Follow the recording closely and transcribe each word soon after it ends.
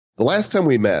The last time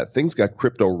we met, things got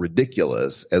crypto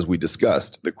ridiculous as we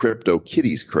discussed the crypto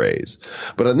kitties craze.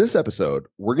 But on this episode,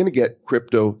 we're going to get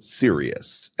crypto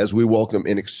serious as we welcome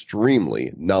an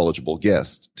extremely knowledgeable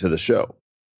guest to the show.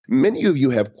 Many of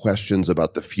you have questions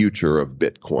about the future of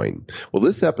Bitcoin. Well,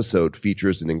 this episode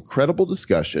features an incredible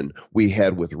discussion we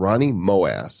had with Ronnie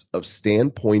Moas of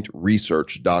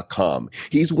StandpointResearch.com.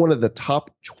 He's one of the top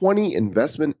 20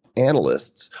 investment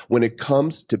analysts when it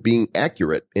comes to being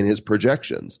accurate in his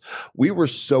projections. We were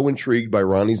so intrigued by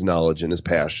Ronnie's knowledge and his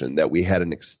passion that we had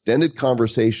an extended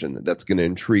conversation that's going to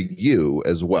intrigue you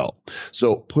as well.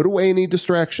 So put away any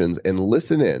distractions and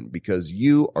listen in because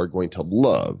you are going to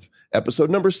love episode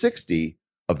number 60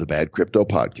 of the Bad Crypto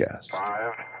Podcast. 5,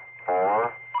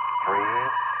 4, 3,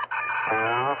 2,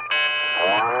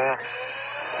 1,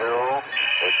 0,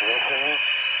 ignition.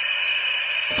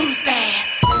 Who's bad?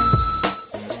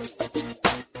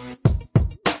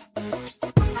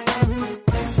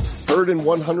 Heard in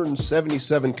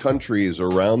 177 countries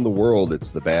around the world,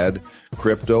 it's the Bad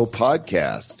Crypto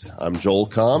Podcast. I'm Joel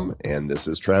Comm, and this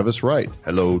is Travis Wright.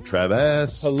 Hello,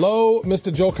 Travis. Hello,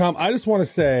 Mr. Joel Comm. I just want to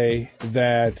say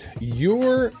that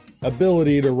your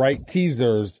ability to write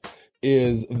teasers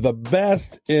is the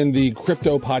best in the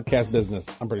crypto podcast business.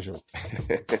 I'm pretty sure.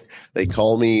 They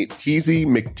call me Teasy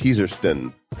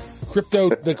McTeaserston.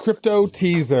 The crypto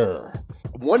teaser.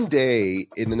 One day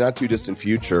in the not too distant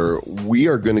future, we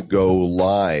are going to go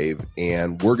live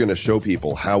and we're going to show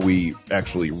people how we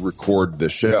actually record the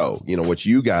show. You know, what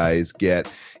you guys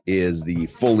get is the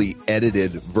fully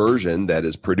edited version that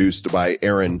is produced by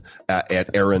Aaron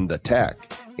at Aaron the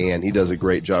Tech. And he does a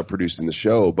great job producing the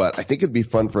show. But I think it'd be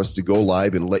fun for us to go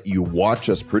live and let you watch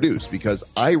us produce, because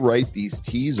I write these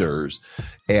teasers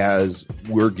as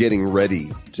we're getting ready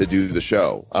to do the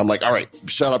show. I'm like, all right,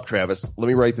 shut up, Travis. Let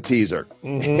me write the teaser.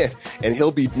 Mm-hmm. And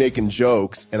he'll be making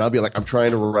jokes, and I'll be like, I'm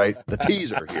trying to write the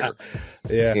teaser here.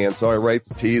 Yeah. And so I write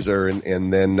the teaser,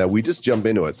 and then we just jump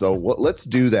into it. So let's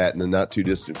do that in the not too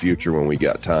distant future when we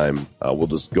got time. We'll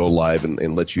just go live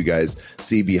and let you guys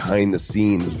see behind the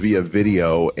scenes via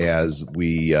video as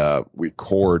we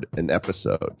record an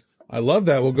episode. I love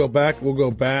that. We'll go back in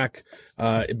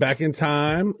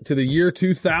time to the year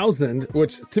 2000,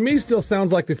 which to me still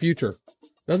sounds like the future,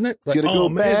 doesn't it? Like, Gonna go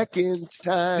back in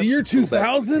time. The year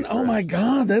 2000. Oh my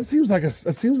God, that seems like it's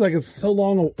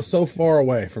so far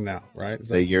away from now, right? It's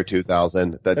the year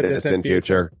 2000, the distant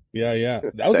future. Yeah.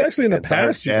 That was actually in the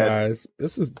past, you guys.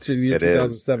 This is to the year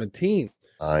 2017.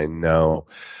 I know.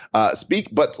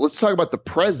 But let's talk about the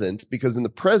present, because in the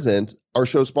present, our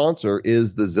show sponsor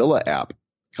is the Zilla app.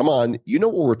 Come on, you know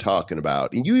what we're talking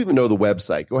about, and you even know the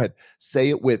website. Go ahead, say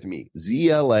it with me,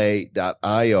 zla.io/bad.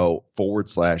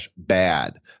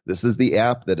 This is the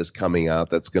app that is coming out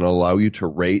that's going to allow you to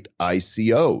rate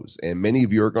ICOs. And many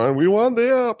of you are going, we want the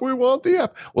app. Well,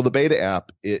 the beta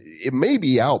app, it may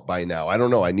be out by now. I don't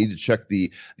know. I need to check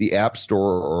the app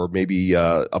store, or maybe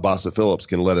Abasa Phillips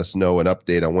can let us know an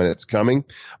update on when it's coming.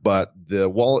 But the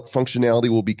wallet functionality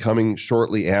will be coming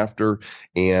shortly after,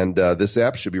 and this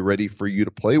app should be ready for you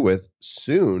to play with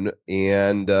soon.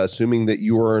 And assuming that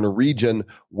you are in a region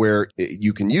where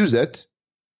you can use it,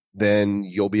 then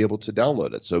you'll be able to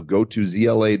download it. So go to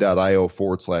zla.io/bad.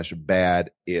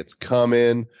 It's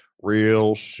coming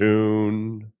real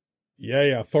soon.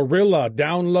 Yeah. Thrilla,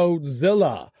 download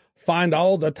Zilla. Find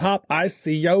all the top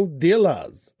ICO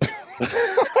dealers.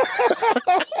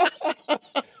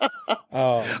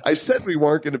 I said we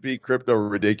weren't going to be crypto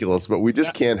ridiculous, but we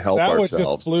just can't help ourselves. That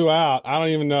just flew out. I don't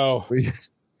even know.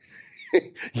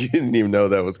 You didn't even know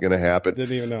that was going to happen.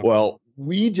 Didn't even know. Well,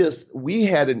 we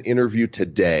had an interview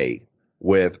today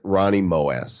with Ronnie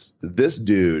Moas. This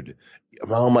dude,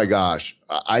 oh my gosh,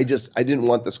 I didn't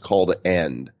want this call to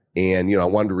end. And, I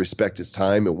wanted to respect his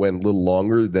time. It went a little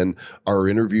longer than our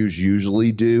interviews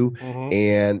usually do. Mm-hmm.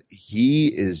 And he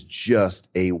is just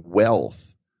a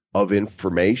wealth of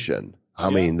information. I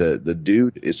mean, the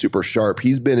dude is super sharp.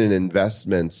 He's been in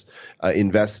investments,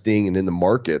 investing and in the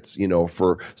markets,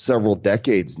 for several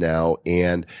decades now.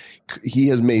 And he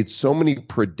has made so many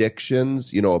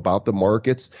predictions, about the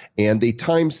markets, and they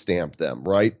timestamp them,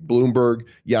 right? Bloomberg,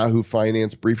 Yahoo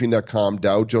Finance, Briefing.com,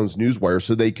 Dow Jones Newswire,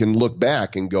 so they can look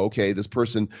back and go, okay, this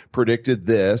person predicted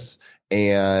this,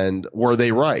 and were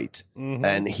they right? Mm-hmm.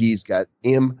 And he's got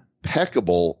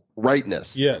impeccable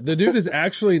rightness. Yeah, the dude is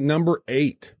actually number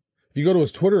 8 if you go to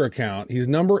his Twitter account, he's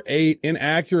number 8 in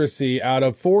accuracy out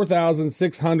of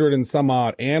 4,600 and some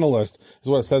odd analysts, is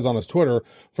what it says on his Twitter,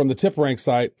 from the TipRank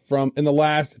site from in the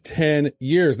last 10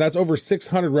 years. That's over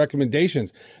 600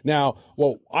 recommendations. Now,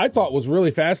 what I thought was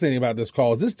really fascinating about this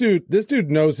call is this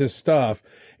dude knows his stuff,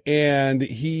 and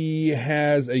he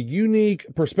has a unique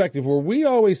perspective where we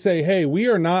always say, hey, we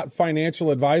are not financial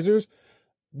advisors.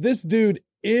 This dude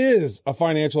is a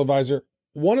financial advisor,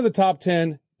 one of the top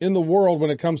 10 in the world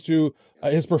when it comes to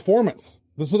his performance.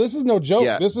 So this is no joke.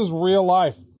 Yeah. This is real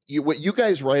life. What you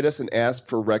guys write us and ask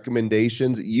for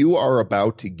recommendations, you are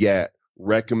about to get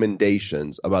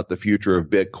recommendations about the future of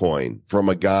Bitcoin from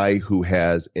a guy who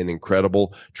has an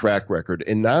incredible track record.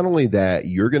 And not only that,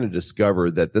 you're going to discover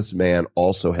that this man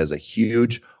also has a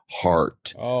huge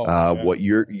heart. What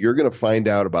you're going to find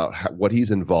out about what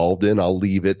he's involved in. I'll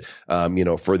leave it,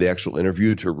 for the actual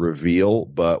interview to reveal,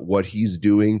 but what he's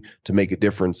doing to make a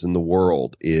difference in the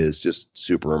world is just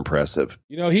super impressive.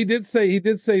 He did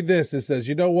say this. It says,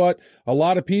 you know what? A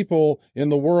lot of people in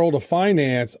the world of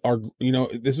finance are,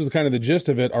 this was kind of the gist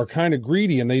of it, are kind of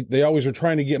greedy, and they always are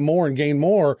trying to get more and gain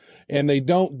more, and they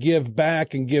don't give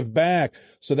back and give back.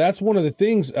 So that's one of the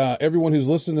things, everyone who's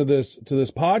listening to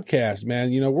this podcast,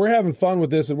 man, we're having fun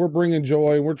with this and we're bringing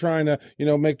joy and we're trying to,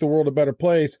 make the world a better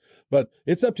place, but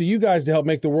it's up to you guys to help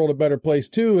make the world a better place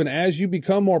too. And as you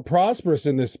become more prosperous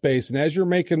in this space, and as you're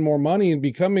making more money and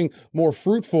becoming more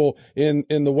fruitful in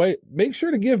the way, make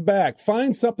sure to give back,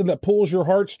 find something that pulls your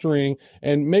heartstring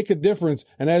and make a difference.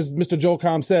 And as Mr. Joel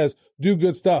Comm says, do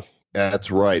good stuff.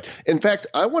 That's right. In fact,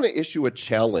 I want to issue a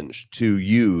challenge to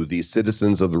you, the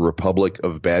citizens of the Republic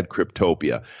of Bad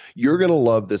Cryptopia. You're going to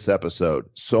love this episode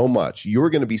so much. You're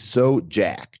going to be so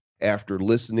jacked after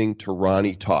listening to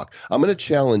Ronnie talk. I'm going to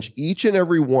challenge each and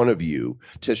every one of you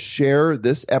to share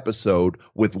this episode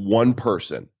with one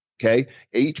person. Okay.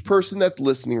 Each person that's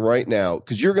listening right now,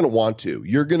 because you're going to want to.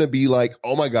 You're going to be like,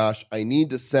 oh my gosh, I need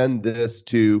to send this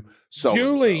to so-and-so.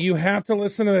 Julie, you have to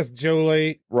listen to this,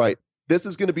 Julie. Right. This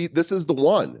is the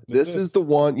one. This is the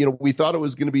one. We thought it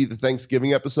was going to be the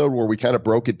Thanksgiving episode where we kind of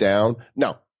broke it down.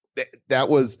 No, that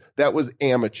was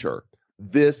amateur.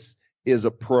 This is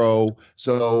a pro.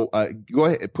 So go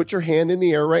ahead, put your hand in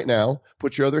the air right now,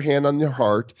 put your other hand on your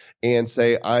heart and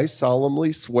say, I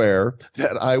solemnly swear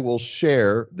that I will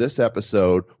share this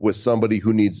episode with somebody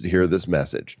who needs to hear this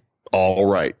message.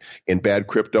 All right. In Bad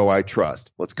Crypto, I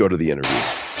trust. Let's go to the interview.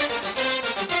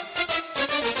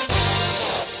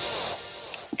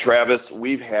 Travis,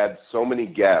 we've had so many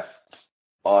guests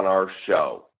on our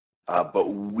show, but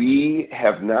we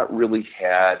have not really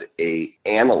had a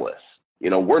analyst.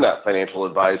 We're not financial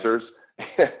advisors.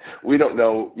 We don't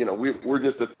know, we're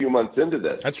just a few months into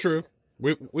this. That's true.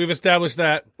 We've established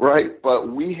that. Right. But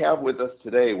we have with us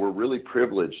today, we're really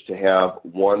privileged to have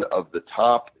one of the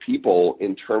top people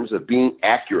in terms of being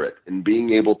accurate and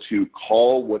being able to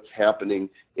call what's happening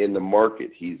in the market.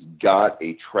 He's got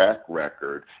a track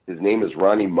record. His name is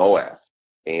Ronnie Moas,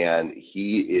 and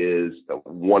he is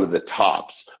one of the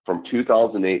tops from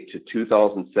 2008 to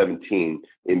 2017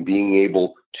 in being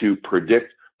able to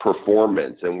predict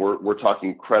performance. And we're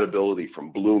talking credibility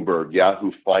from Bloomberg,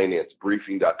 Yahoo Finance,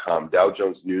 Briefing.com, Dow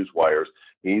Jones Newswires.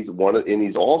 He's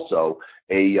also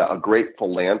a great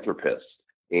philanthropist.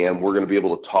 And we're going to be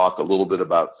able to talk a little bit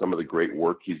about some of the great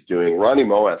work he's doing. Ronnie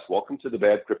Moas, welcome to the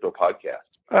Bad Crypto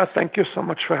Podcast. Thank you so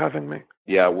much for having me.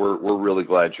 Yeah, we're really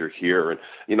glad you're here. And,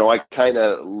 I kind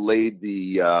of laid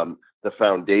the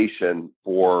foundation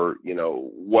for,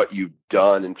 what you've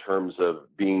done in terms of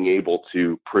being able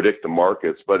to predict the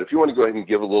markets. But if you want to go ahead and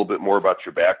give a little bit more about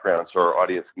your background so our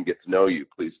audience can get to know you,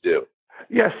 please do.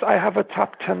 Yes, I have a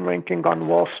top 10 ranking on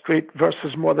Wall Street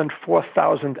versus more than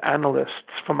 4,000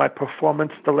 analysts for my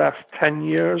performance the last 10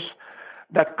 years.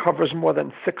 That covers more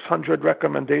than 600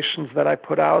 recommendations that I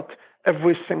put out.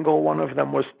 Every single one of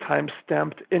them was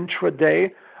time-stamped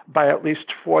intraday by at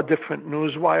least 4 different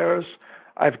news wires.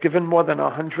 I've given more than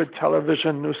 100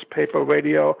 television, newspaper,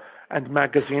 radio, and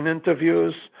magazine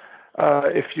interviews.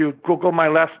 If you Google my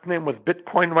last name with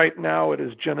Bitcoin right now, it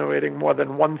is generating more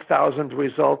than 1,000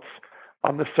 results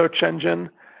on the search engine.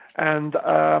 And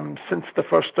since the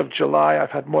 1st of July,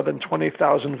 I've had more than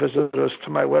 20,000 visitors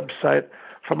to my website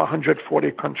from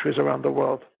 140 countries around the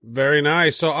world. Very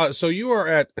nice. So you are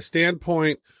at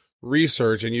Standpoint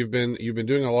Research, and you've been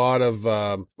doing a lot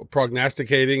of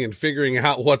prognosticating and figuring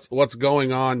out what's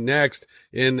going on next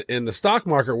in the stock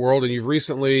market world. And you've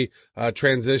recently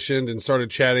transitioned and started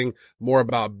chatting more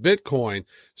about Bitcoin.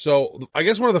 So I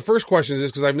guess one of the first questions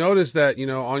is, because I've noticed that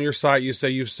on your site you say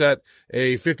you've set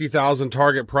a 50,000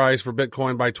 target price for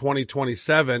Bitcoin by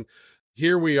 2027.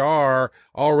 here we are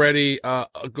already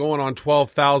going on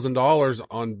 $12,000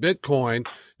 on Bitcoin.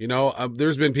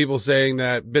 There's been people saying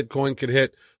that Bitcoin could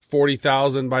hit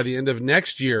 40,000 by the end of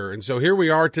next year. And so here we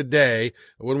are today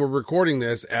when we're recording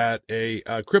this at a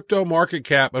crypto market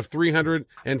cap of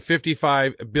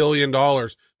 $355 billion.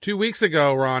 2 weeks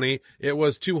ago, Ronnie, it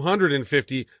was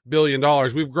 $250 billion.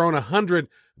 We've grown $100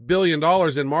 billion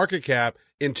in market cap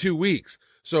in 2 weeks.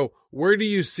 So where do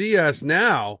you see us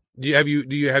now? Have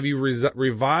you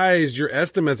revised your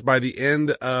estimates by the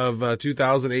end of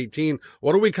 2018?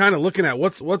 What are we kind of looking at?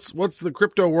 What's the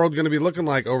crypto world going to be looking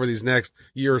like over these next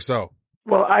year or so?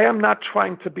 Well, I am not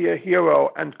trying to be a hero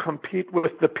and compete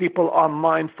with the people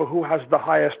online for who has the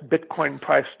highest Bitcoin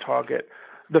price target.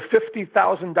 The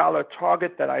 $50,000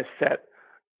 target that I set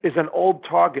is an old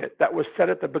target that was set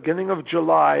at the beginning of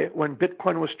July when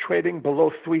Bitcoin was trading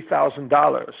below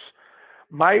 $3,000.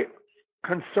 My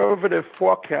conservative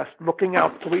forecast, looking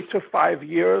out 3 to 5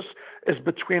 years, is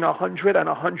between $100,000 and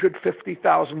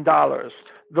 $150,000.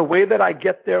 The way that I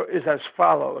get there is as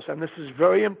follows, and this is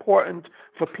very important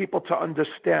for people to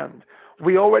understand.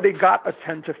 We already got a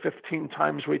 10 to 15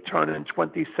 times return in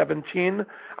 2017.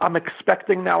 I'm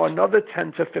expecting now another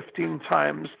 10 to 15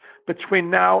 times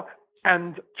between now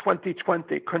and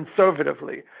 2020,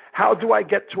 conservatively. How do I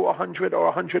get to $100,000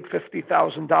 or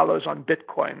 $150,000 on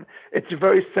Bitcoin? It's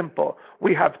very simple.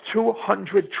 We have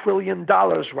 $200 trillion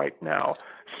right now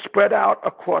spread out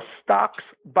across stocks,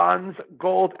 bonds,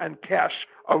 gold, and cash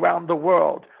around the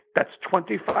world. That's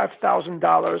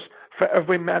 $25,000 for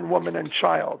every man, woman, and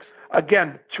child.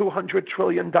 Again, $200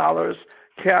 trillion,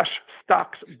 cash,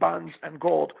 stocks, bonds, and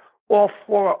gold. All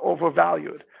four are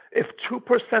overvalued. If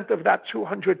 2% of that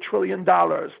 $200 trillion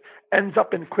ends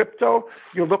up in crypto,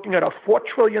 you're looking at a $4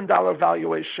 trillion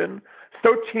valuation,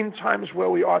 13 times where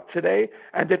we are today,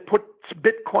 and it puts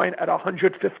Bitcoin at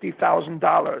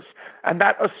 $150,000. And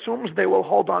that assumes they will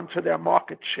hold on to their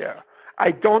market share.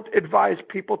 I don't advise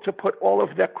people to put all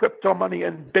of their crypto money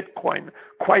in Bitcoin.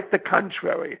 Quite the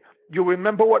contrary. You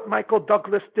remember what Michael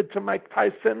Douglas did to Mike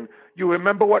Tyson? You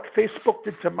remember what Facebook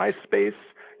did to MySpace?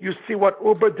 You see what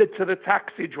Uber did to the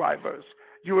taxi drivers.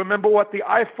 You remember what the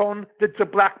iPhone did to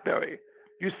BlackBerry.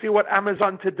 You see what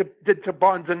Amazon did to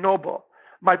Barnes & Noble.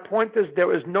 My point is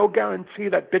there is no guarantee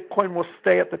that Bitcoin will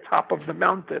stay at the top of the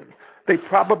mountain. They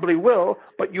probably will,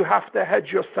 but you have to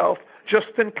hedge yourself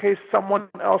just in case someone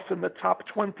else in the top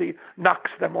 20 knocks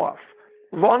them off.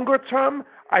 Longer term,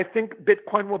 I think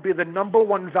Bitcoin will be the number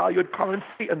one valued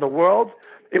currency in the world.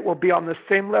 It will be on the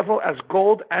same level as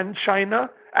gold and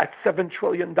China at $7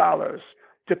 trillion.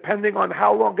 Depending on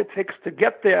how long it takes to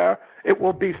get there, it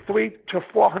will be $300,000 to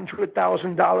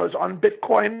 $400,000 on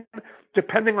Bitcoin,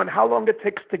 depending on how long it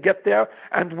takes to get there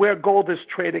and where gold is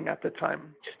trading at the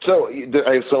time. So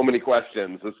I have so many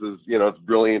questions. This is, it's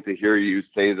brilliant to hear you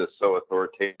say this so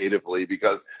authoritatively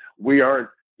because we aren't,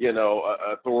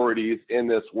 authorities in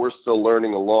this. We're still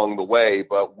learning along the way,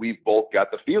 but we've both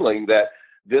got the feeling that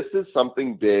this is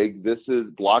something big. This is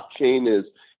blockchain is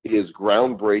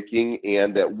groundbreaking,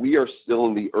 and that we are still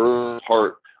in the early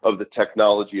part of the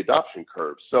technology adoption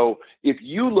curve. So if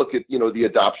you look at, the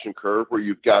adoption curve where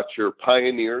you've got your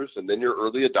pioneers and then your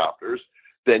early adopters,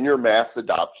 then your mass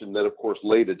adoption, then of course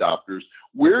late adopters,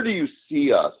 where do you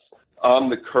see us on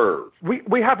the curve?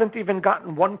 We haven't even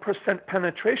gotten 1%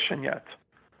 penetration yet.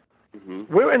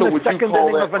 Mm-hmm. We're in the second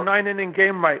inning of a 9-inning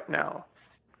game right now.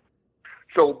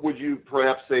 So would you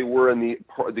perhaps say we're in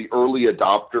the early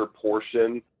adopter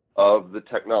portion of the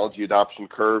technology adoption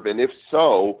curve? And if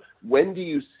so, when do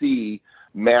you see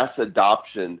mass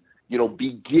adoption,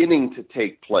 beginning to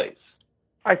take place?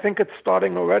 I think it's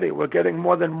starting already. We're getting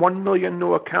more than 1 million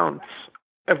new accounts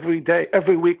every day.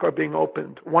 Every week are being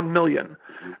opened, 1 million.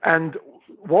 And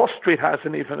Wall Street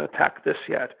hasn't even attacked this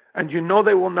yet. And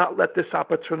they will not let this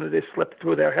opportunity slip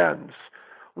through their hands.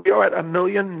 We are at 1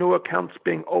 million new accounts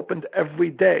being opened every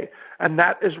day. And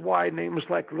that is why names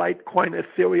like Litecoin,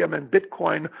 Ethereum, and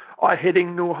Bitcoin are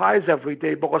hitting new highs every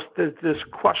day, because there's this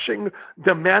crushing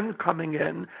demand coming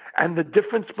in. And the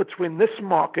difference between this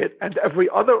market and every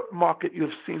other market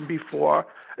you've seen before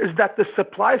is that the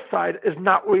supply side is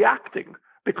not reacting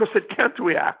because it can't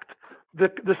react.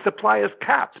 The supply is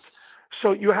capped.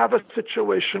 So you have a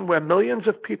situation where millions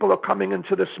of people are coming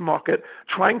into this market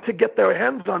trying to get their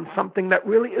hands on something that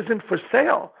really isn't for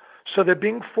sale. So they're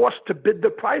being forced to bid the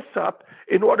price up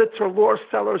in order to lure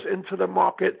sellers into the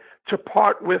market to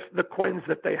part with the coins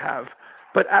that they have.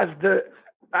 But as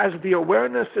the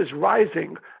awareness is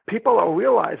rising, people are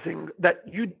realizing that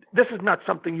this is not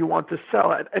something you want to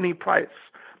sell at any price.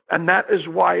 And that is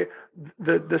why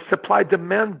the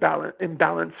supply-demand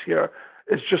imbalance here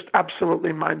is just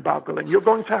absolutely mind-boggling. You're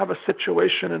going to have a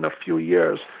situation in a few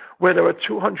years where there are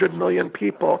 200 million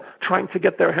people trying to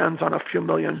get their hands on a few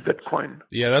million Bitcoin.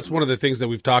 Yeah, that's one of the things that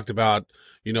we've talked about,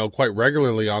 quite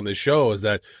regularly on this show is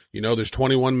that, there's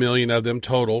 21 million of them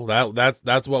total.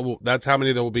 That's how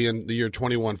many there will be in the year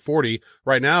 2140.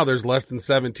 Right now, there's less than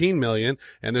 17 million,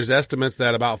 and there's estimates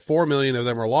that about 4 million of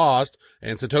them are lost,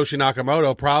 and Satoshi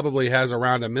Nakamoto probably has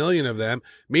around 1 million of them,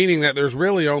 meaning that there's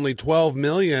really only 12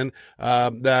 million,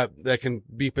 that can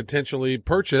be potentially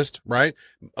purchased, right?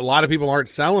 A lot of people aren't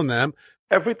selling them.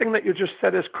 Everything that you just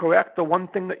said is correct. The one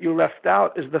thing that you left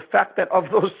out is the fact that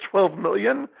of those 12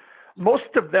 million,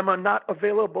 most of them are not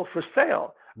available for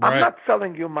sale. Right. I'm not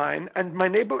selling you mine, and my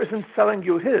neighbor isn't selling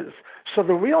you his. So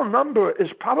the real number is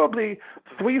probably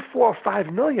 3, 4, 5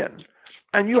 million.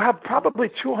 And you have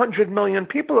probably 200 million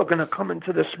people are going to come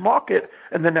into this market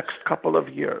in the next couple of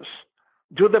years.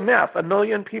 Do the math. 1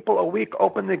 million people a week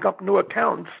opening up new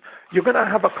accounts. You're going to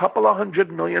have a couple of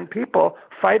 100 million people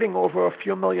fighting over a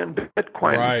few million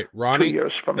Bitcoin. Right, Ronnie, 2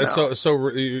 years from now. So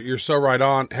you're so right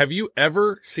on. Have you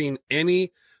ever seen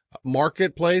any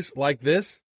marketplace like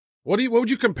this? What would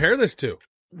you compare this to?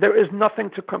 There is nothing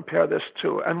to compare this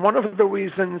to. And one of the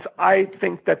reasons I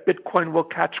think that Bitcoin will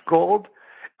catch gold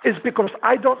is because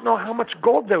I don't know how much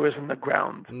gold there is in the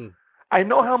ground. I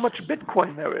know how much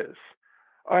Bitcoin there is.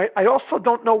 All right? I also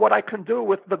don't know what I can do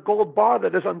with the gold bar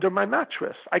that is under my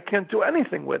mattress. I can't do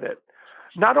anything with it.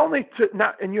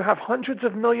 And you have hundreds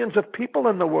of millions of people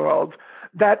in the world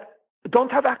that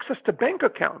don't have access to bank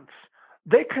accounts.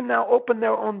 They can now open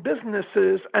their own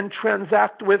businesses and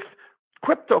transact with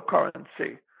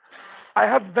cryptocurrency. I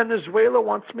have Venezuela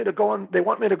they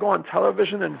want me to go on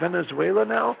television in Venezuela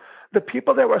now. The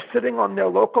people there are sitting on their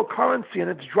local currency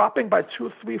and it's dropping by 2,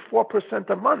 3, 4%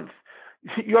 a month.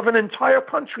 You have an entire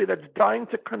country that's dying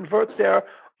to convert their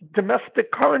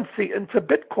domestic currency into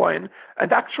Bitcoin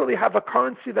and actually have a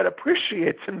currency that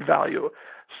appreciates in value.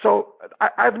 So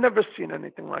I've never seen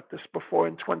anything like this before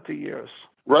in 20 years.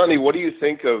 Ronnie, what do you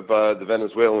think of the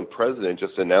Venezuelan president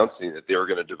just announcing that they are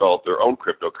going to develop their own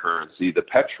cryptocurrency, the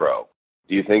Petro?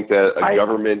 Do you think that a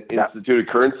government-instituted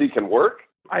currency can work?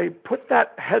 I put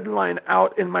that headline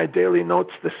out in my daily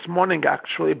notes this morning,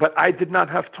 actually, but I did not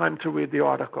have time to read the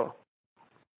article.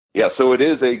 Yeah, so it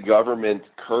is a government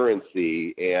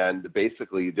currency, and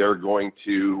basically they're going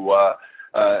to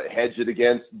hedge it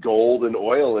against gold and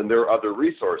oil and their other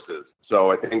resources. So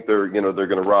I think they're going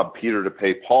to rob Peter to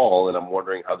pay Paul, and I'm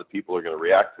wondering how the people are going to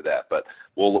react to that. But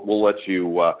we'll let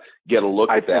you get a look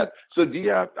at that. So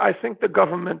I think the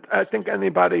government. I think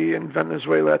anybody in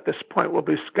Venezuela at this point will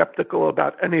be skeptical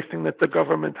about anything that the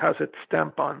government has its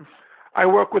stamp on. I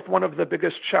work with one of the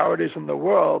biggest charities in the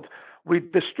world. We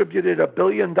distributed $1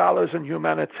 billion in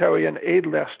humanitarian aid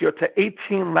last year to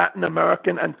 18 Latin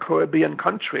American and Caribbean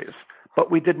countries. But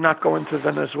we did not go into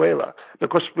Venezuela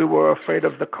because we were afraid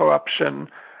of the corruption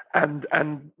and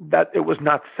that it was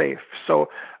not safe. So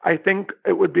I think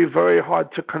it would be very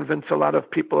hard to convince a lot of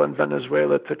people in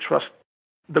Venezuela to trust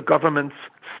the government's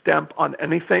stamp on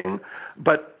anything.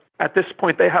 But at this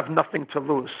point, they have nothing to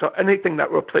lose. So anything that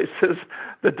replaces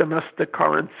the domestic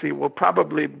currency will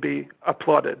probably be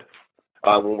applauded.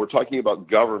 When we're talking about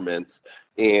governments,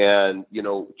 and,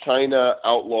 China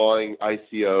outlawing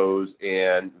ICOs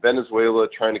and Venezuela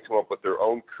trying to come up with their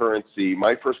own currency,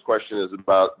 my first question is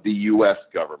about the U.S.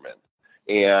 government.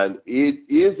 And is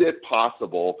it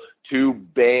possible to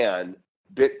ban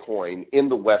Bitcoin in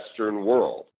the Western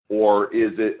world, or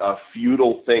is it a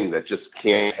futile thing that just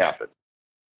can't happen?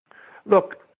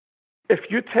 Look, if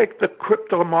you take the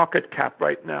crypto market cap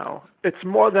right now, it's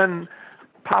more than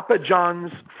Papa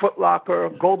John's, Foot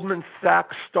Locker, Goldman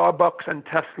Sachs, Starbucks, and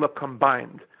Tesla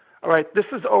combined. All right, this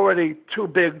is already too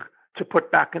big to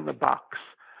put back in the box.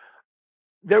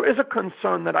 There is a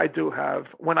concern that I do have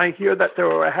when I hear that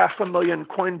there are 500,000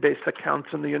 Coinbase accounts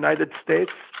in the United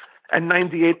States, and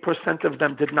 98% of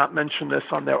them did not mention this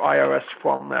on their IRS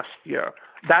form last year.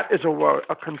 That is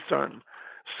a concern.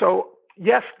 So,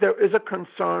 yes, there is a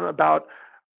concern about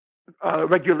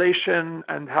regulation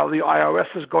and how the IRS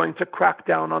is going to crack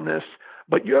down on this.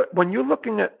 But when you're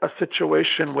looking at a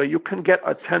situation where you can get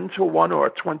a 10-to-1 or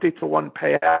a 20-to-1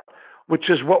 payout, which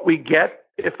is what we get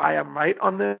if I am right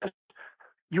on this,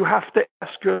 you have to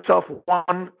ask yourself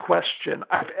one question.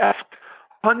 I've asked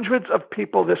hundreds of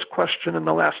people this question in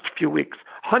the last few weeks.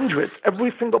 Hundreds,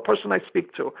 every single person I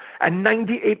speak to. And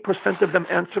 98% of them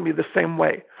answer me the same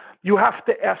way. You have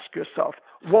to ask yourself,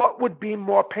 what would be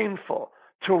more painful?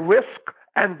 To risk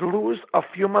and lose a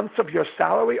few months of your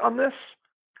salary on this,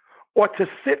 or to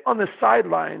sit on the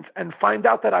sidelines and find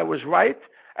out that I was right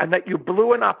and that you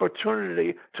blew an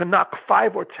opportunity to knock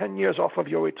 5 or 10 years off of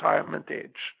your retirement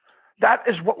age. That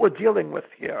is what we're dealing with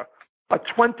here. A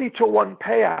 20-to-1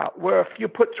 payout, where if you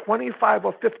put $25,000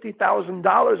 or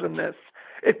 $50,000 in this,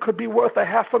 it could be worth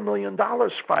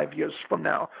 $500,000 5 years from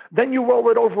now. Then you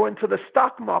roll it over into the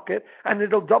stock market, and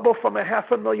it'll double from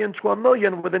 $500,000 to $1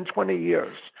 million within 20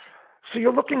 years. So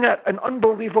you're looking at an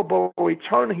unbelievable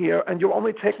return here, and you're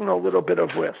only taking a little bit of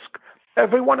risk.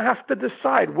 Everyone has to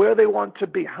decide where they want to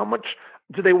be. How much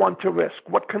do they want to risk?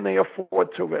 What can they afford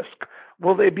to risk?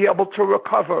 Will they be able to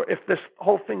recover if this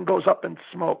whole thing goes up in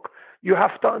smoke? You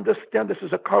have to understand this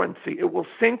is a currency. It will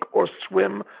sink or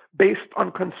swim based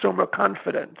on consumer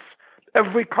confidence.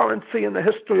 Every currency in the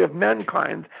history of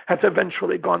mankind has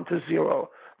eventually gone to zero.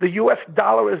 The US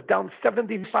dollar is down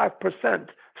 75%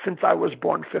 since I was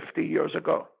born 50 years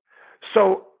ago.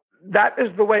 So that is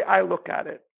the way I look at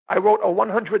it. I wrote a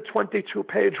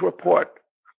 122-page report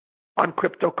on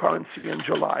cryptocurrency in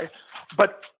July,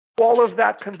 but all of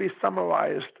that can be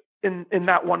summarized in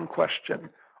that one question.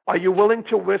 Are you willing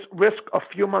to risk a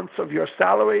few months of your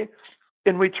salary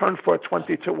in return for a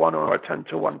 20-to-1 or a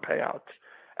 10-to-1 payout?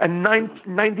 And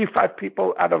 95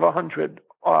 people out of 100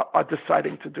 are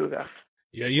deciding to do that.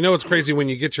 Yeah, you know, it's crazy when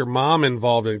you get your mom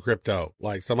involved in crypto.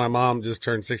 Like, so my mom just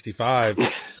turned 65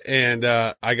 and,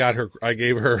 I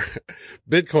gave her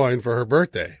Bitcoin for her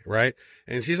birthday, right?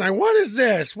 And she's like, what is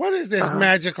this? What is this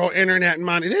magical internet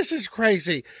money? This is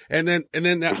crazy. And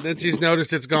then she's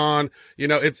noticed it's gone. You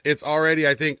know, it's already,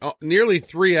 I think, nearly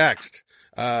 3x'd.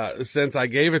 Since I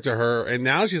gave it to her. And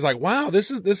now she's like, wow, this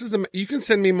is, you can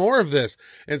send me more of this.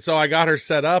 And so I got her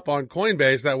set up on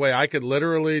Coinbase. That way I could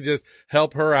literally just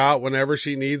help her out whenever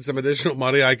she needs some additional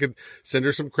money. I could send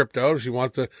her some crypto. If she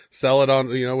wants to sell it on,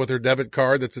 you know, with her debit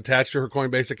card that's attached to her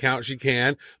Coinbase account, she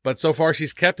can. But so far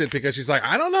she's kept it because she's like,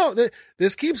 I don't know,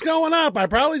 this keeps going up. I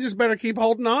probably just better keep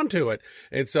holding on to it.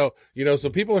 And so, you know, so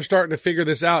people are starting to figure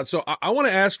this out. So I want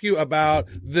to ask you about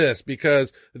this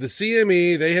because the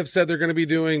CME, they have said they're going to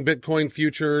be doing Bitcoin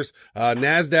futures.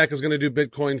 NASDAQ is going to do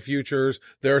Bitcoin futures.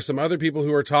 There are some other people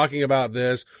who are talking about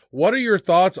this. What are your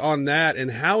thoughts on that?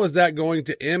 And how is that going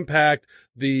to impact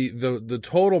the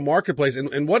total marketplace?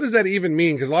 And what does that even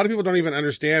mean? Because a lot of people don't even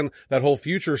understand that whole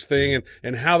futures thing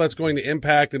and how that's going to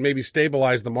impact and maybe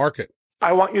stabilize the market.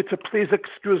 I want you to please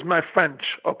excuse my French,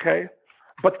 okay?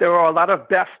 But there are a lot of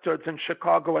bastards in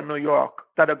Chicago and New York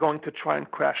that are going to try and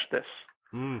crash this.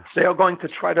 They are going to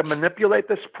try to manipulate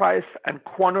this price and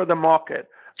corner the market.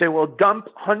 They will dump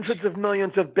hundreds of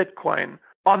millions of Bitcoin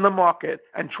on the market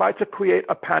and try to create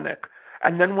a panic.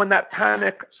 And then when that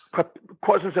panic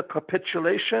causes a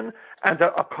capitulation and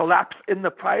a collapse in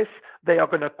the price, they are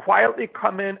going to quietly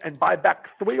come in and buy back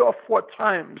 3 or 4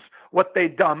 times what they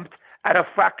dumped at a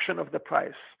fraction of the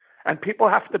price. And people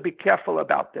have to be careful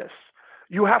about this.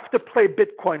 You have to play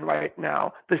Bitcoin right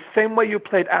now the same way you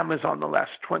played Amazon the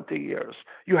last 20 years.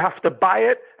 You have to buy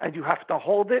it and you have to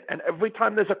hold it. And every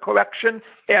time there's a correction,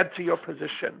 add to your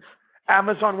position.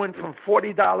 Amazon went from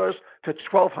 $40 to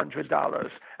 $1,200.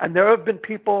 And there have been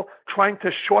people trying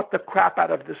to short the crap out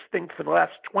of this thing for the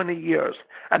last 20 years.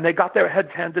 And they got their heads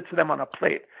handed to them on a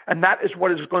plate. And that is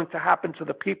what is going to happen to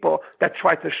the people that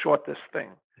try to short this thing.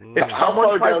 If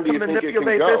someone tries to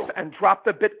manipulate this and drop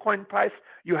the Bitcoin price,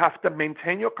 you have to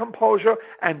maintain your composure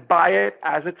and buy it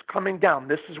as it's coming down.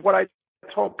 This is what I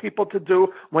told people to do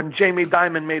when Jamie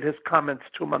Dimon made his comments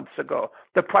 2 months ago.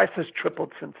 The price has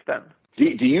tripled since then. Do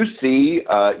you see,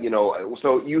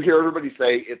 so you hear everybody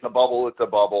say, it's a bubble, it's a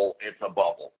bubble, it's a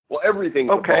bubble. Well,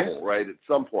 everything's a bubble, right, at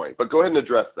some point. But go ahead and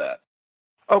address that.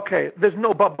 Okay, there's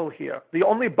no bubble here. The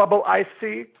only bubble I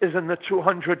see is in the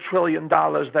 $200 trillion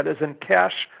that is in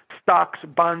cash, stocks,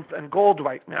 bonds, and gold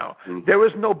right now. There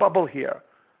is no bubble here.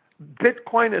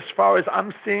 Bitcoin, as far as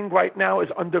I'm seeing right now, is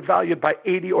undervalued by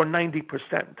 80 or 90%.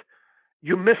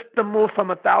 You missed the move from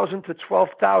 1,000 to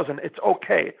 12,000. It's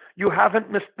okay. You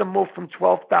haven't missed the move from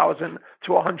 12,000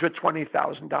 to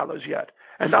 $120,000 yet.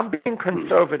 And I'm being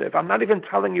conservative. I'm not even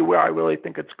telling you where I really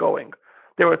think it's going.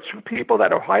 There are 2 people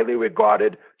that are highly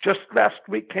regarded, just last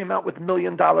week came out with $1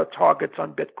 million targets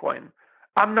on Bitcoin.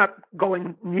 I'm not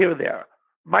going near there.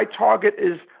 My target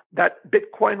is that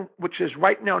Bitcoin, which is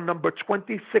right now number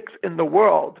 26 in the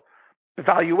world,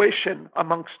 valuation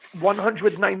amongst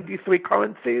 193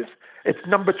 currencies, it's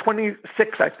number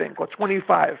 26, I think, or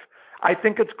 25. I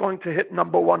think it's going to hit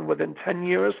number 1 within 10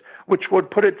 years, which would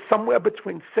put it somewhere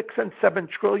between $6 and $7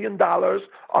 trillion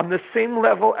on the same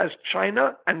level as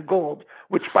China and gold,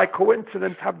 which by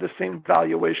coincidence have the same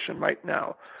valuation right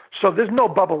now. So there's no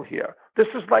bubble here. This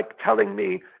is like telling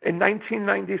me in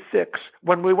 1996,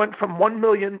 when we went from 1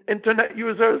 million internet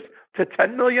users to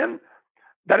 10 million,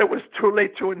 that it was too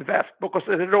late to invest because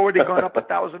it had already gone up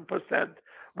 1,000%.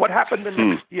 What happened the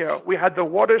next year? We had the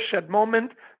watershed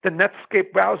moment. The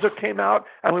Netscape browser came out,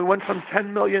 and we went from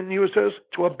 10 million users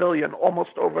to 1 billion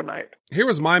almost overnight. Here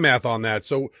was my math on that.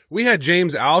 So we had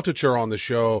James Altucher on the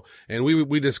show, and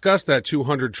we discussed that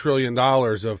 $200 trillion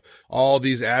of all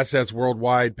these assets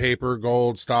worldwide, paper,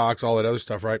 gold, stocks, all that other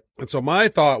stuff, right? And so my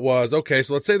thought was, okay,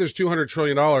 so let's say there's $200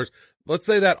 trillion. Let's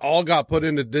say that all got put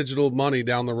into digital money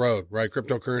down the road, right?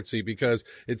 Cryptocurrency, because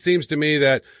it seems to me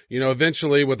that,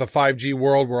 eventually with a 5G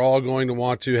world, we're all going to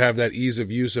want to have that ease of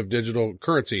use of digital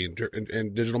currency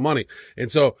and digital money.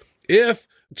 And so if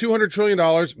 $200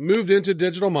 trillion moved into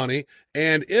digital money,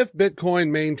 and if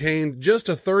Bitcoin maintained just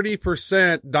a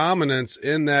 30% dominance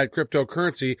in that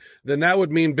cryptocurrency, then that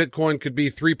would mean Bitcoin could be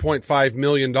 $3.5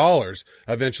 million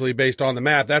eventually based on the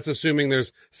math. That's assuming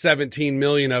there's 17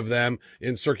 million of them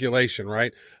in circulation,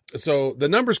 right? So the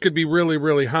numbers could be really,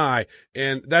 really high.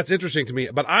 And that's interesting to me.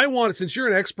 But since you're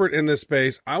an expert in this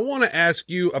space, I want to ask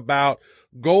you about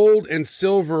gold and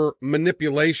silver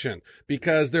manipulation,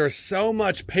 because there's so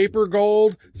much paper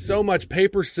gold, so much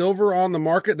paper silver on the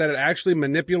market that it actually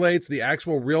manipulates the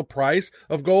actual real price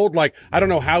of gold. Like, I don't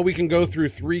know how we can go through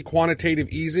 3 quantitative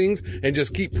easings and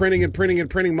just keep printing and printing and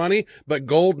printing money, but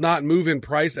gold not move in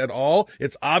price at all.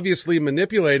 It's obviously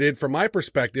manipulated from my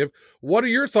perspective. What are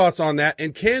your thoughts on that?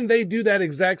 And can they do that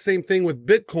exact same thing with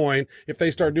Bitcoin if they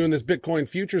start doing this Bitcoin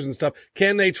futures and stuff?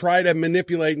 Can they try to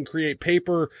manipulate and create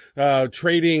paper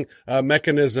trading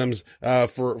mechanisms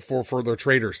for their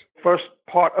traders? First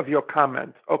part of your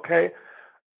comment, okay,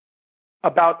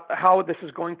 about how this is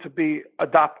going to be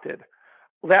adopted.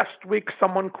 Last week,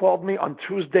 someone called me on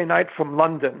Tuesday night from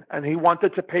London, and he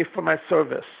wanted to pay for my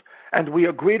service, and we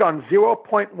agreed on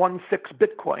 0.16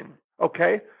 Bitcoin,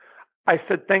 okay? I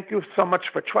said, thank you so much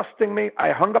for trusting me.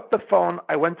 I hung up the phone.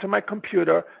 I went to my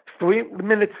computer. 3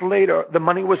 minutes later, the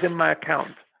money was in my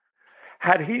account.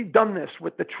 Had he done this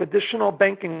with the traditional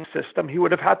banking system, he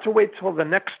would have had to wait till the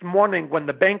next morning when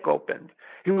the bank opened.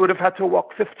 He would have had to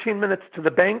walk 15 minutes to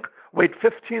the bank, wait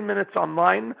 15 minutes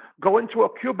online, go into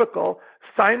a cubicle,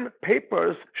 sign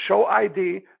papers, show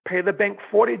ID, pay the bank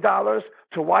 $40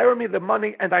 to wire me the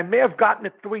money, and I may have gotten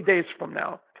it 3 days from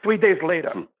now, 3 days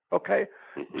later, okay?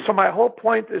 So my whole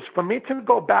point is, for me to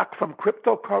go back from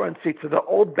cryptocurrency to the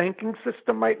old banking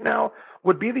system right now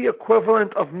would be the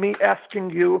equivalent of me asking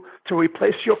you to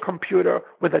replace your computer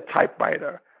with a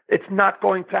typewriter. It's not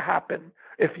going to happen.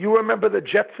 If you remember the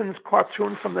Jetsons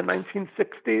cartoon from the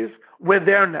 1960s, we're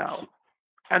there now.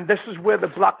 And this is where the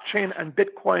blockchain and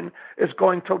Bitcoin is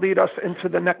going to lead us into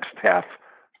the next half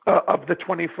of the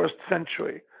 21st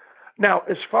century. Now,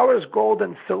 as far as gold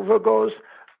and silver goes,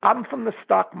 I'm from the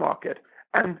stock market.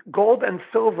 And gold and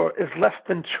silver is less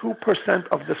than 2%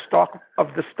 of the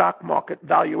stock market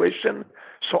valuation.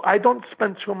 So I don't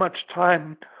spend too much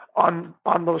time on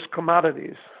those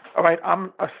commodities. All right,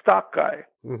 I'm a stock guy.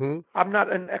 Mm-hmm. I'm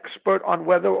not an expert on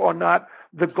whether or not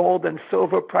the gold and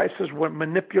silver prices were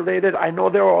manipulated. I know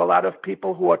there are a lot of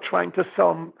people who are trying to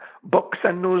sell books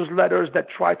and newsletters that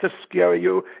try to scare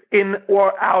you in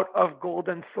or out of gold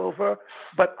and silver,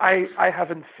 but I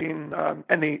haven't seen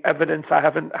any evidence. I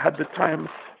haven't had the time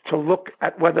to look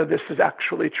at whether this is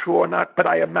actually true or not, but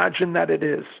I imagine that it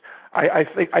is. I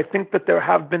think that there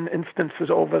have been instances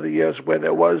over the years where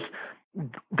there was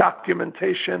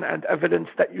documentation and evidence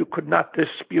that you could not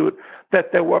dispute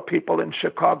that there were people in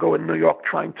Chicago and New York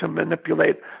trying to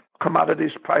manipulate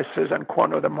commodities prices and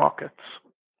corner the markets.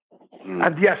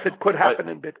 And yes, it could happen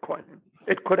in Bitcoin.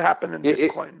 It could happen in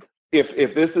Bitcoin.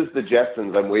 If this is the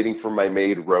Jetsons, I'm waiting for my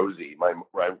maid Rosie, my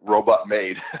robot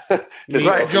maid.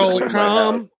 Right, Joel,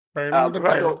 come.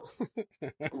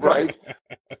 Right.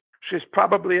 She's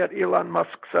probably at Elon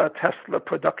Musk's Tesla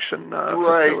production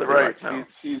facility right now.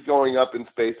 She's going up in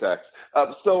SpaceX.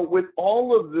 So with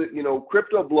all of the,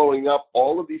 crypto blowing up,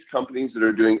 all of these companies that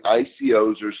are doing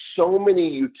ICOs, there's so many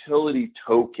utility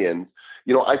tokens.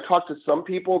 I talked to some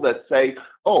people that say,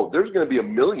 oh, there's going to be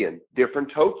 1 million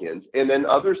different tokens. And then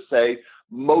others say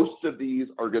most of these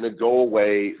are going to go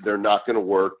away. They're not going to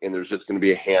work. And there's just going to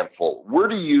be a handful. Where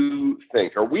do you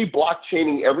think? Are we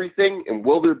blockchaining everything? And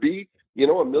will there be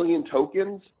 1 million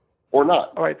tokens or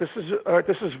not? All right, this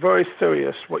is very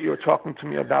serious what you're talking to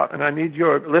me about, and I need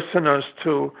your listeners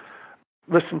to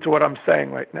listen to what I'm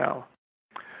saying right now.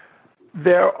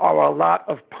 There are a lot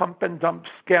of pump and dump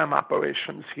scam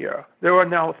operations here. There are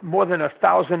now more than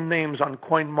 1,000 names on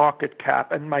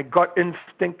CoinMarketCap, and my gut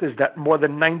instinct is that more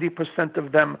than 90%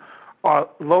 of them are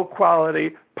low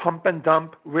quality, pump and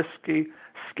dump, risky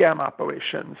scam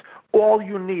operations. All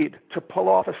you need to pull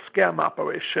off a scam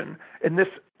operation in this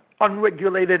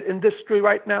unregulated industry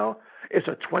right now is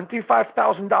a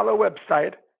 $25,000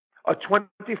 website, a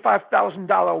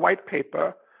 $25,000 white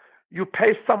paper. You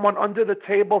pay someone under the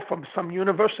table from some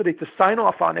university to sign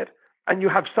off on it, and you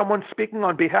have someone speaking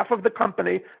on behalf of the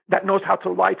company that knows how to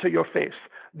lie to your face.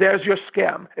 There's your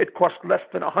scam. It costs less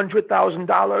than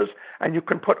 $100,000, and you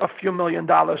can put a few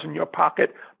 $1,000,000 in your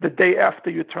pocket the day after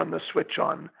you turn the switch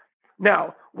on.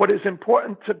 Now, what is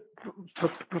important for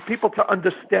people to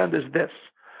understand is this.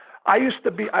 I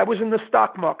was in the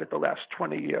stock market the last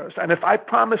 20 years, and if I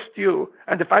promised you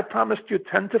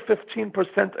 10 to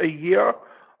 15% a year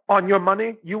on your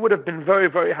money, you would have been very,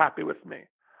 very happy with me.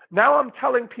 Now I'm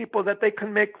telling people that they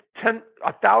can make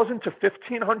 1,000 to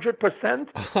 1,500%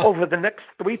 over the next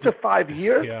 3 to 5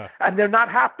 years, and they're not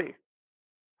happy.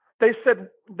 They said,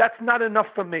 that's not enough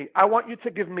for me. I want you to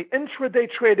give me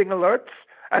intraday trading alerts,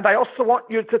 and I also want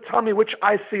you to tell me which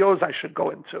ICOs I should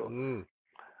go into.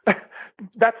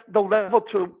 That's the level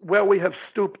to where we have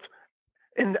stooped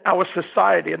in our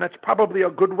society, and that's probably a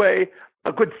good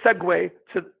segue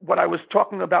to what I was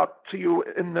talking about to you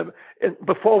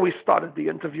before we started the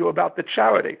interview about the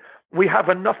charity. We have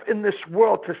enough in this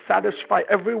world to satisfy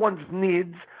everyone's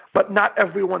needs, but not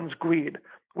everyone's greed.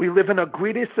 We live in a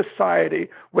greedy society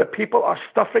where people are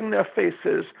stuffing their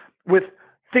faces with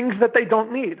things that they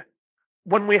don't need,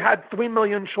 when we had 3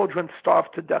 million children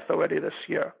starve to death already this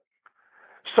year.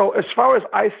 So as far as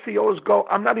ICOs go,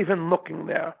 I'm not even looking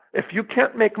there. If you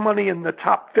can't make money in the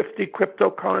top 50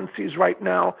 cryptocurrencies right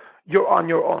now, you're on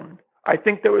your own. I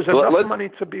think there is enough money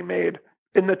to be made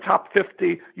in the top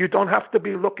 50. You don't have to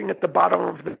be looking at the bottom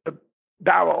of the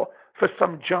barrel for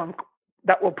some junk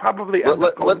that will probably end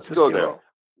up going to zero. There.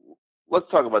 Let's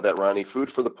talk about that, Ronnie.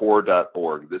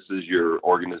 Foodforthepoor.org. This is your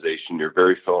organization. You're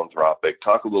very philanthropic.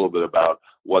 Talk a little bit about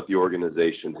what the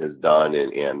organization has done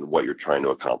and what you're trying to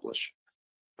accomplish.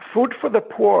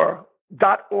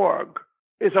 Foodforthepoor.org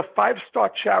is a 5-star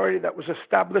charity that was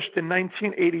established in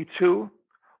 1982.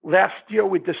 Last year,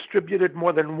 we distributed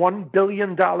more than $1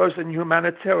 billion in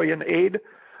humanitarian aid.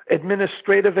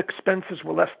 Administrative expenses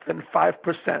were less than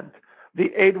 5%.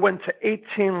 The aid went to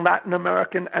 18 Latin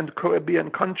American and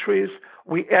Caribbean countries.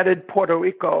 We added Puerto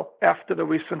Rico after the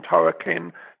recent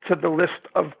hurricane to the list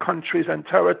of countries and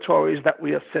territories that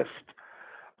we assist.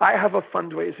 I have a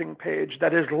fundraising page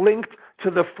that is linked to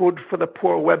the Food for the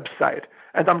Poor website,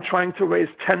 and I'm trying to raise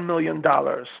 $10 million.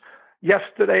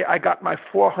 Yesterday, I got my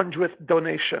 400th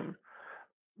donation.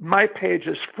 My page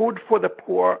is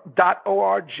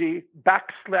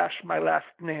foodforthepoor.org/my last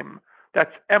name.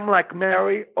 That's M like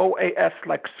Mary, OAS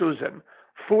like Susan.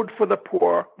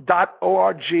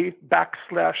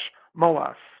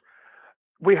 Foodforthepoor.org/Moas.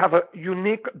 We have a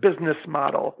unique business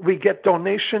model. We get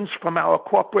donations from our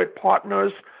corporate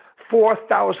partners.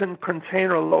 4,000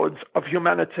 container loads of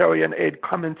humanitarian aid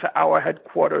come into our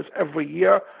headquarters every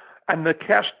year, and the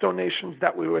cash donations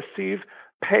that we receive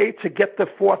pay to get the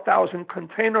 4,000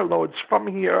 container loads from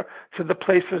here to the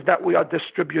places that we are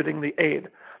distributing the aid.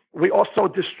 We also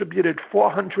distributed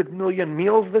 400 million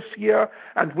meals this year,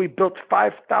 and we built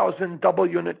 5,000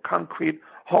 double-unit concrete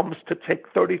homes to take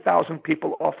 30,000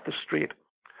 people off the street.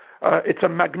 It's a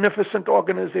magnificent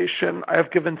organization. I have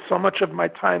given so much of my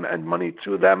time and money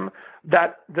to them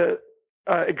that the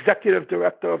executive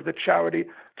director of the charity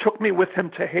took me with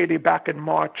him to Haiti back in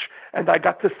March, and I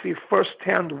got to see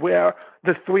firsthand where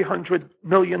the $300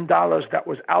 million that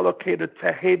was allocated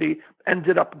to Haiti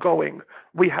ended up going.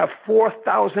 We have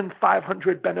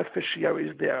 4,500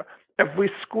 beneficiaries there. Every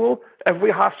school,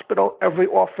 every hospital, every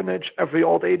orphanage, every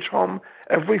old age home,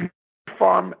 every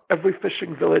farm, every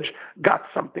fishing village got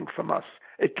something from us.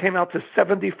 It came out to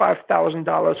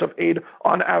 $75,000 of aid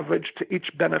on average to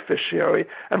each beneficiary,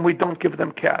 and we don't give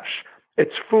them cash.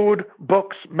 It's food,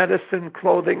 books, medicine,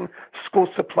 clothing, school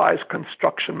supplies,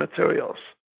 construction materials.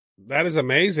 That is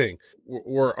amazing.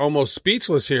 We're almost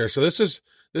speechless here. So this is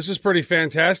pretty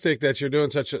fantastic that you're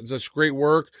doing such great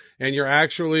work, and you're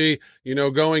actually,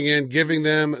 going in, giving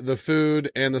them the food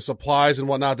and the supplies and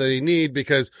whatnot that they need,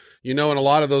 because, in a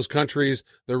lot of those countries,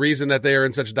 the reason that they are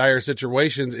in such dire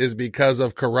situations is because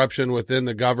of corruption within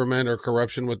the government or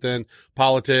corruption within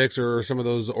politics or some of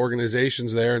those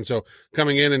organizations there. And so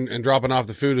coming in and dropping off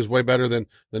the food is way better than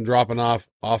dropping off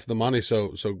the money.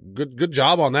 So good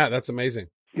job on that. That's amazing.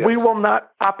 Yes. We will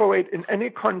not operate in any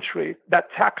country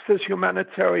that taxes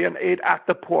humanitarian aid at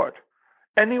the port.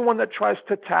 Anyone that tries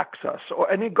to tax us, or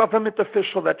any government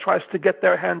official that tries to get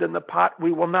their hand in the pot,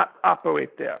 we will not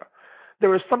operate there.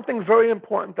 There is something very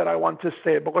important that I want to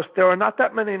say, because there are not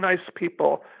that many nice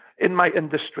people in my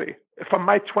industry from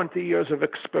my 20 years of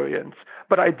experience.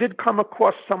 But I did come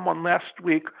across someone last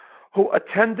week who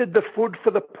attended the Food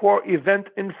for the Poor event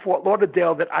in Fort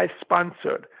Lauderdale that I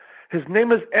sponsored. His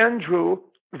name is Andrew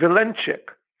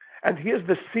Vilenchik, and he is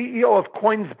the CEO of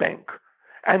Coinsbank.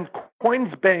 And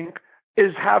Coinsbank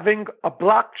is having a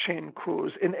blockchain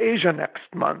cruise in Asia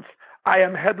next month. I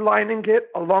am headlining it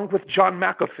along with John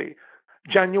McAfee,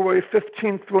 January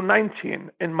 15th through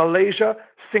 19 in Malaysia,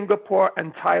 Singapore,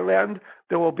 and Thailand.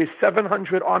 There will be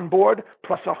 700 on board,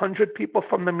 plus 100 people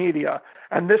from the media.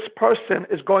 And this person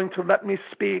is going to let me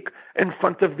speak in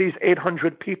front of these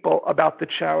 800 people about the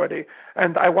charity.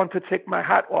 And I want to take my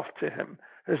hat off to him.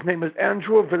 His name is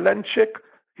Andrew Vilenchik.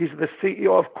 He's the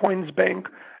CEO of Coinsbank,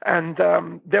 and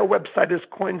their website is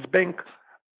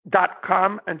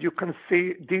coinsbank.com, and you can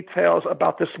see details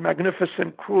about this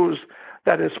magnificent cruise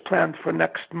that is planned for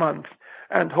next month.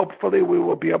 And hopefully we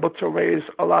will be able to raise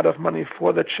a lot of money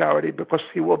for the charity because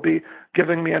he will be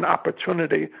giving me an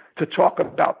opportunity to talk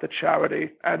about the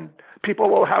charity. And people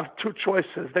will have two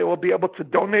choices. They will be able to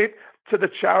donate to the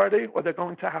charity, or they're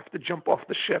going to have to jump off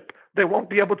the ship. They won't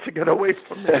be able to get away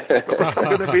from it because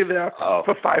they're going to be there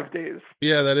for 5 days.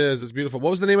 Yeah, that is. It's beautiful.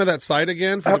 What was the name of that site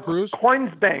again for the cruise?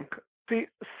 Coinsbank.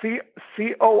 Coinsbank.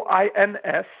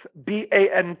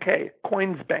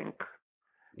 Coinsbank.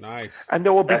 Nice. And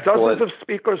there will be Excellent. dozens of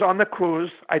speakers on the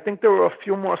cruise. I think there are a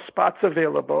few more spots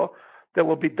available. There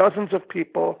will be dozens of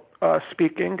people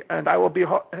speaking, and I will be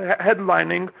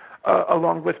headlining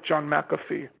along with John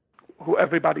McAfee, who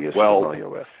everybody is familiar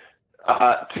with.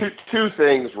 Two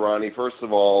things, Ronnie. First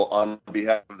of all, on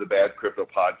behalf of the Bad Crypto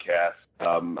Podcast,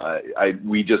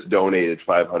 we just donated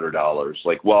 $500.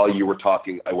 Like while you were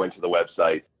talking, I went to the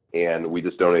website and we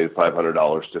just donated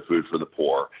 $500 to Food for the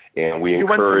Poor. And we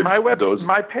encourage those.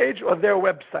 My page or their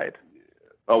website?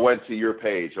 I went to your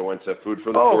page. I went to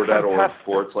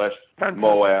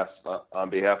foodforthepoor.org/MOAS on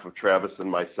behalf of Travis and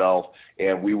myself.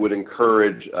 And we would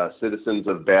encourage citizens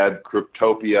of Bad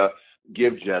Cryptopia,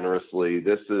 give generously.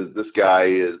 This guy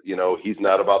is, he's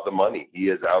not about the money. He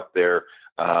is out there,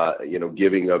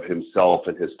 giving of himself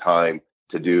and his time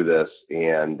to do this.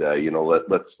 And,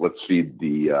 let's feed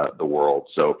the world.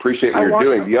 So appreciate what you're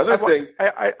doing. The other thing.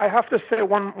 I have to say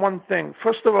one thing.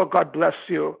 First of all, God bless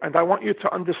you. And I want you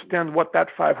to understand what that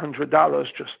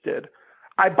 $500 just did.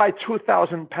 I buy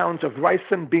 2,000 pounds of rice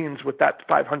and beans with that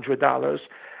 $500.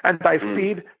 And I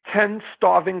feed 10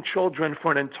 starving children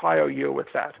for an entire year with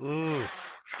that.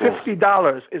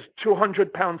 $50 is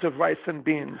 200 pounds of rice and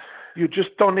beans. You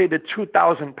just donated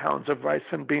 2,000 pounds of rice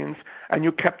and beans, and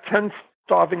you kept 10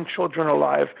 starving children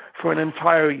alive for an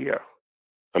entire year.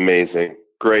 Amazing.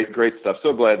 Great stuff.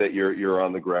 So glad that you're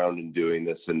on the ground and doing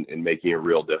this and making a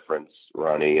real difference,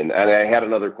 Ronnie. And I had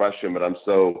another question, but I'm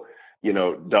so,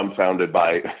 dumbfounded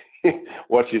by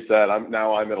what you said. I'm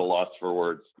at a loss for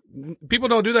words. People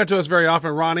don't do that to us very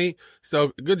often, Ronnie.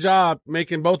 So good job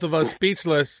making both of us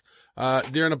speechless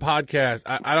during a podcast.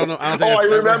 I don't know. I don't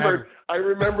think I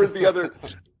remembered the other.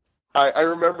 I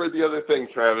remember the other thing,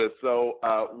 Travis. So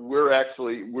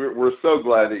we're so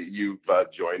glad that you've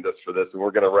joined us for this, and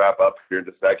we're going to wrap up here in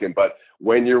a second. But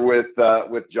when you're with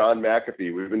John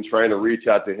McAfee, we've been trying to reach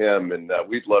out to him, and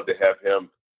we'd love to have him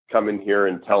come in here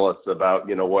and tell us about,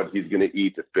 what he's going to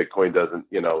eat if Bitcoin doesn't,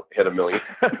 hit $1 million.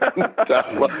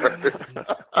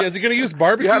 Yeah, is he going to use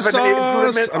barbecue sauce? You have an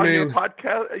age limit on your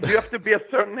podcast? You have to be a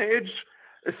certain age?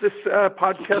 Is this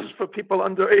podcast for people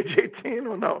under age 18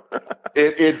 or no?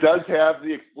 It does have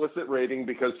the explicit rating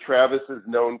because Travis is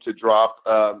known to drop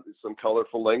some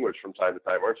colorful language from time to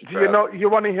time, aren't you, Travis? You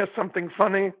want to hear something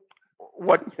funny?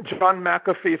 What John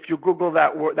McAfee, if you Google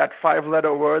that word, that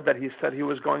 5-letter word that he said he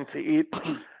was going to eat,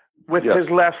 with his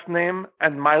last name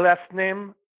and my last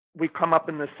name, we come up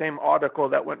in the same article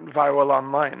that went viral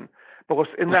online. Because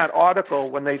in that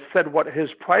article, when they said what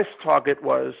his price target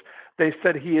was, they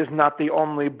said he is not the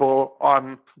only bull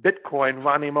on Bitcoin.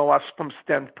 Ronnie Moas from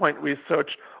Standpoint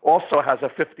Research also has a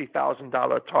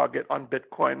 $50,000 target on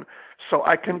Bitcoin. So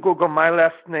I can Google my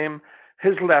last name,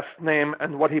 his last name,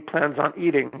 and what he plans on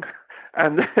eating,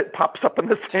 and it pops up in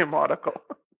the same article.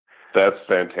 That's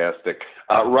fantastic.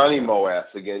 Ronnie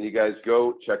Moas, again, you guys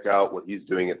go check out what he's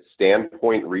doing at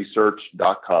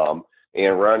standpointresearch.com.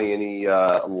 And Ronnie, any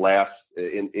last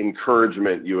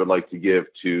encouragement you would like to give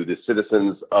to the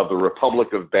citizens of the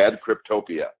Republic of Bad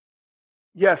Cryptopia?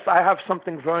 Yes, I have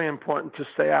something very important to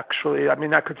say, actually. I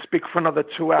mean, I could speak for another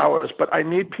 2 hours, but I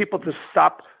need people to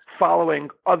stop following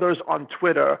others on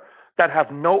Twitter that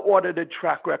have no audited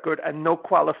track record and no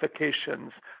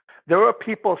qualifications. There are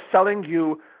people selling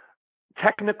you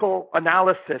technical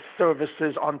analysis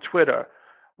services on Twitter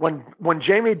When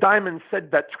Jamie Dimon said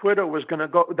that Twitter was going to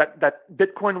go, that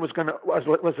Bitcoin was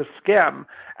a scam,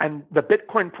 and the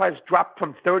Bitcoin price dropped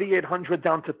from 3,800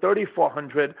 down to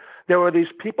 3,400, there were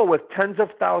these people with tens of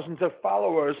thousands of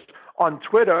followers on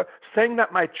Twitter saying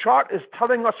that my chart is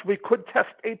telling us we could test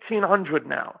 1,800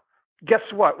 now.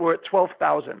 Guess what? We're at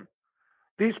 12,000.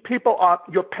 These people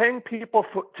you're paying people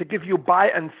to give you buy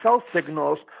and sell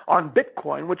signals on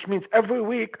Bitcoin, which means every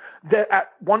week they're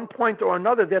at one point or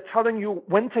another, they're telling you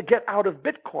when to get out of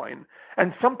Bitcoin.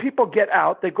 And some people get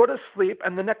out, they go to sleep,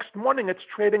 and the next morning it's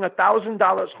trading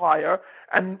 $1,000 higher,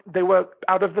 and they were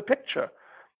out of the picture.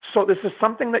 So this is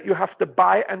something that you have to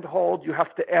buy and hold. You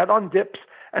have to add on dips,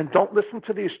 and don't listen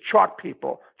to these chart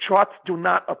people. Charts do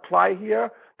not apply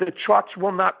here. The charts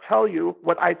will not tell you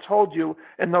what I told you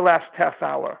in the last half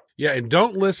hour. Yeah, and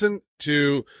don't listen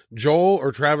to Joel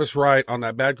or Travis Wright on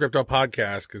that Bad Crypto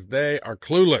podcast because they are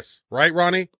clueless. Right,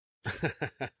 Ronnie?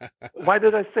 Why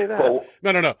did I say that? Well,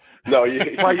 No. No, Why,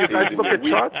 you guys look at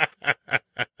charts?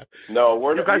 No,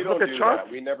 we You guys don't look at do charts?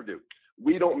 that. We never do.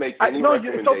 We don't make I any know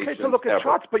recommendations. it's okay to look at ever.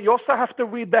 charts, but you also have to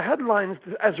read the headlines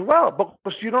as well,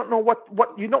 because you don't know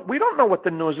we don't know what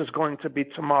the news is going to be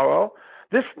tomorrow.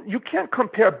 You can't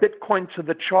compare Bitcoin to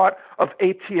the chart of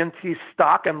AT&T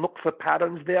stock and look for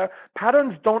patterns there.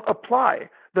 Patterns don't apply.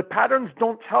 The patterns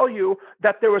don't tell you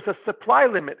that there is a supply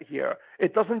limit here.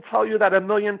 It doesn't tell you that 1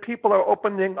 million people are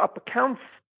opening up accounts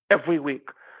every week.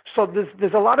 So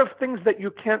there's a lot of things that you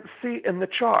can't see in the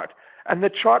chart. And the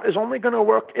chart is only going to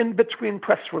work in between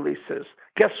press releases.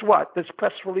 Guess what? There's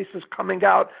press releases coming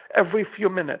out every few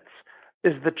minutes.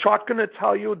 Is the chart going to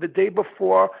tell you the day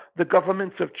before the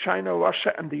governments of China,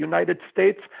 Russia, and the United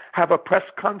States have a press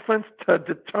conference to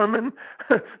determine,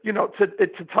 to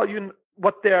tell you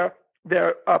what their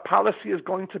policy is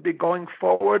going to be going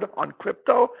forward on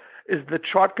crypto? Is the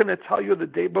chart going to tell you the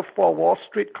day before Wall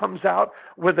Street comes out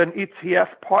with an ETF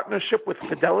partnership with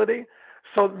Fidelity?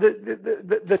 So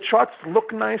the charts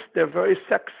look nice, they're very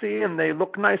sexy, and they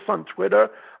look nice on Twitter.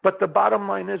 But the bottom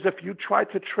line is, if you try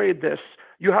to trade this,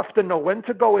 you have to know when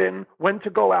to go in, when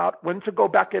to go out, when to go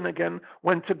back in again,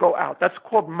 when to go out. That's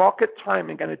called market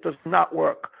timing, and it does not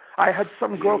work. I had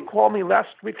some girl call me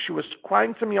last week. She was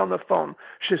crying to me on the phone.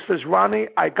 She says, Ronnie,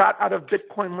 I got out of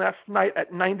Bitcoin last night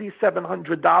at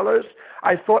 $9,700.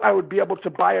 I thought I would be able to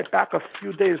buy it back a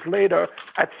few days later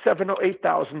at $7,000 or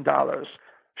 $8,000.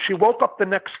 She woke up the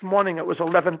next morning, it was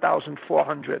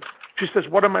 $11,400. She says,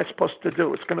 what am I supposed to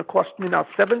do? It's going to cost me now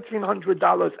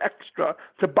 $1,700 extra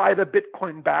to buy the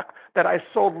Bitcoin back that I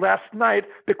sold last night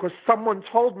because someone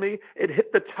told me it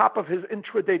hit the top of his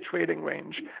intraday trading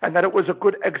range and that it was a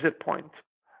good exit point.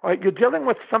 All right, you're dealing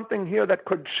with something here that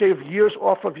could shave years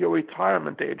off of your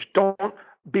retirement age. Don't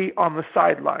be on the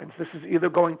sidelines. This is either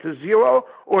going to zero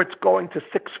or it's going to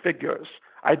six figures.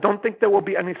 I don't think there will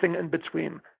be anything in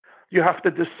between. You have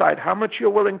to decide how much you're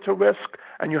willing to risk,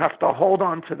 and you have to hold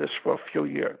on to this for a few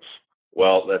years.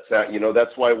 Well, that's that.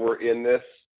 That's why we're in this,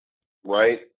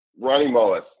 right? Ronnie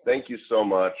Moas, thank you so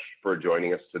much for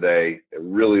joining us today. I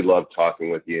really love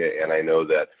talking with you, and I know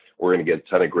that we're going to get a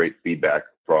ton of great feedback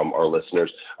from our listeners.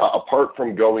 Apart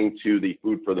from going to the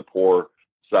Food for the Poor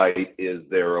site, is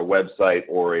there a website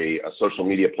or a social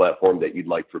media platform that you'd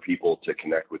like for people to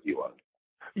connect with you on?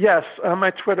 Yes,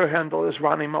 my Twitter handle is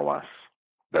Ronnie Moas.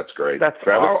 That's great. That's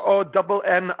Travis?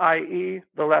 RONNIE.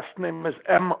 The last name is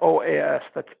MOAS.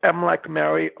 That's M like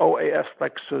Mary, OAS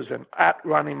like Susan, at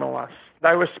Ronnie Moas. I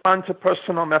respond to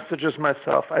personal messages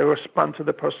myself.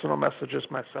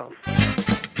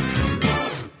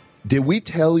 Did we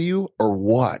tell you or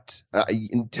what?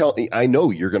 I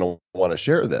know you're going to want to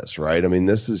share this, right? I mean,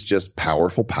 this is just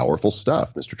powerful, powerful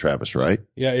stuff, Mr. Travis, right?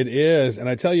 Yeah, it is. And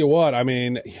I tell you what, I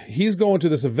mean, he's going to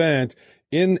this event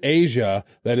in Asia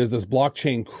that is this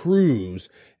blockchain cruise,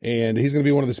 and he's going to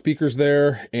be one of the speakers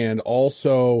there. And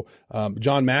also,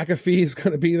 John McAfee is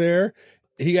going to be there.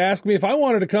 He asked me if I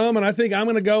wanted to come, and I think I'm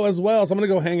going to go as well. So I'm going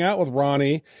to go hang out with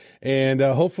Ronnie and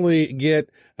hopefully get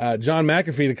John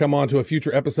McAfee to come on to a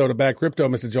future episode of Bad Crypto,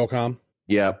 Mr. Joel Comm.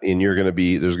 Yeah, and there's going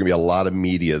to be a lot of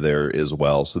media there as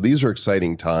well. So these are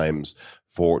exciting times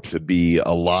to be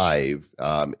alive,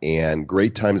 and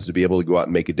great times to be able to go out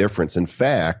and make a difference. In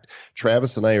fact,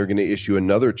 Travis and I are going to issue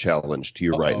another challenge to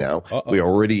you right now. We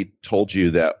already told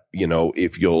you that,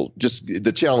 if you'll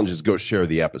the challenge is go share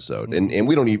the episode, and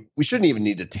we shouldn't even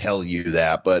need to tell you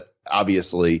that, but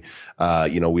obviously,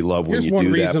 we love when you do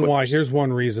that. Here's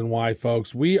one reason why,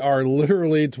 folks. We are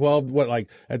literally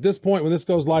at this point when this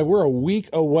goes live, we're a week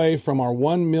away from our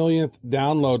 1 millionth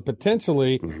download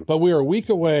potentially, but we are a week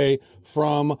away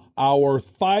from our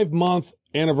 5-month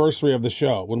anniversary of the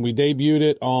show. When we debuted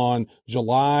it on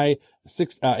July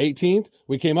 18th,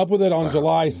 we came up with it on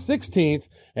July 16th,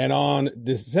 and on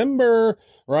December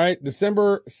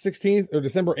 16th or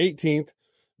December 18th,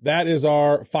 that is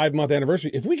our 5-month anniversary.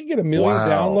 If we could get a million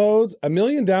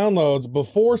downloads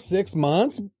before 6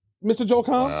 months, Mr. Joel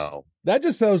Comm, Wow. that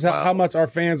just shows how much our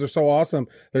fans are so awesome.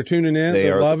 They're tuning in.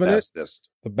 They're loving it.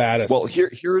 The baddest. Well,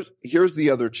 here's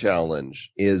the other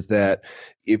challenge is that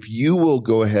if you will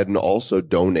go ahead and also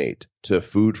donate to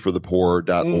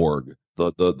foodforthepoor.org,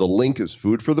 the link is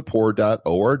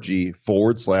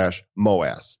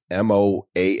foodforthepoor.org/MOAS,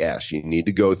 MOAS. You need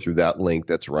to go through that link.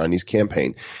 That's Ronnie's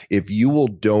campaign. If you will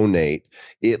donate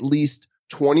at least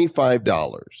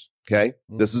 $25, okay,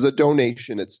 this is a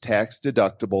donation. It's tax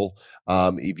deductible.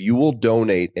 If you will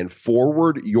donate and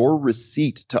forward your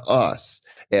receipt to us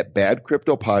at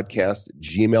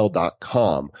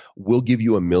badcryptopodcast@gmail.com, we'll give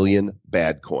you 1 million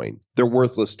Badcoin. They're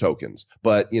worthless tokens,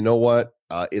 but you know what?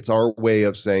 It's our way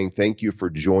of saying thank you for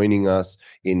joining us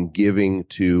in giving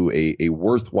to a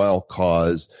worthwhile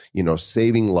cause,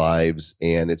 saving lives,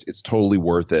 and it's totally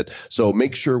worth it. So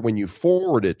make sure when you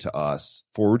forward it to us,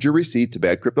 forward your receipt to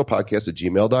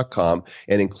badcryptopodcast@gmail.com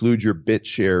and include your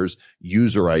BitShares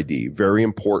user ID. Very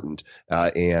important.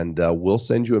 And we'll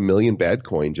send you 1 million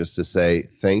Badcoin just to say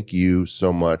thank you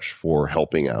so much for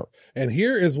helping out. And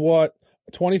here is what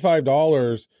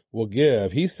 $25 will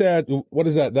give. He said, what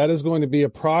is that? That is going to be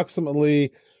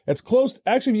approximately, it's close.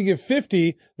 Actually, if you give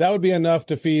 50, that would be enough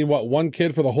to feed one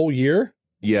kid for the whole year?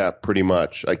 Yeah, pretty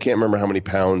much. I can't remember how many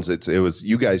pounds it was.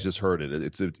 You guys just heard it.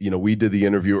 We did the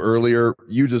interview earlier.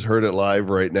 You just heard it live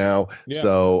right now. Yeah.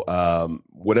 So,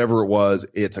 whatever it was,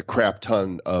 it's a crap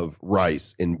ton of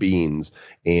rice and beans.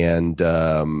 And,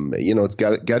 it's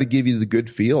got to give you the good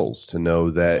feels to know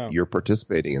that you're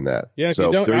participating in that. Yeah.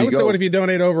 So I would say what if you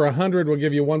donate over 100, we'll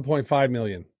give you 1.5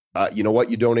 million. You know what?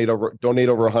 You donate over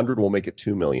 100, we'll make it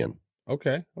 2 million.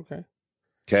 Okay.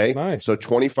 Nice. So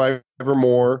 25 or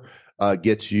more.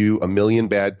 Gets you 1 million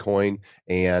Badcoin,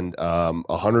 and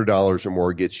 $100 or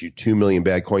more gets you 2 million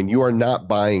Badcoin. You are not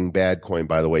buying Badcoin,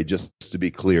 by the way, just to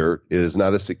be clear. It is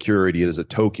not a security. It is a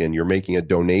token. You're making a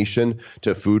donation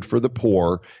to Food for the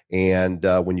Poor, and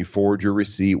when you forward your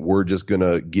receipt, we're just going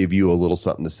to give you a little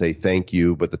something to say thank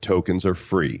you, but the tokens are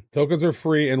free. Tokens are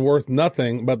free and worth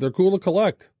nothing, but they're cool to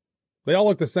collect. They all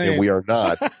look the same. And we are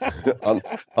not,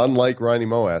 unlike Ronnie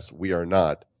Moas, we are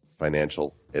not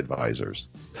financial advisors.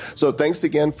 So thanks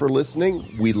again for listening.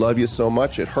 We love you so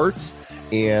much. It hurts.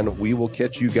 And we will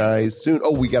catch you guys soon.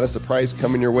 Oh, we got a surprise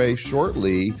coming your way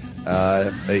shortly.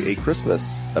 A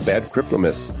Bad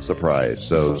Cryptomas surprise.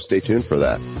 So stay tuned for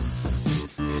that.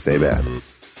 Stay bad.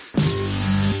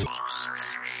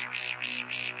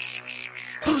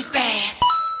 Who's bad?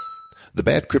 The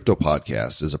Bad Crypto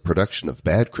Podcast is a production of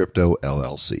Bad Crypto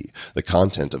LLC. The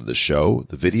content of the show,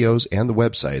 the videos, and the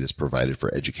website is provided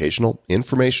for educational,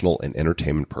 informational, and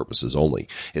entertainment purposes only.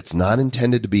 It's not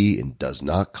intended to be and does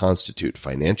not constitute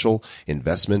financial,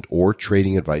 investment, or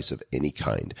trading advice of any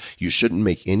kind. You shouldn't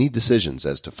make any decisions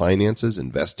as to finances,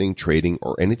 investing, trading,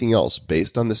 or anything else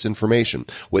based on this information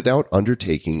without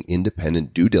undertaking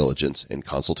independent due diligence and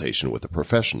consultation with a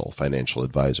professional financial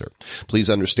advisor. Please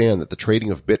understand that the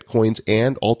trading of Bitcoins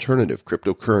and alternative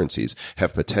cryptocurrencies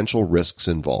have potential risks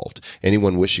involved.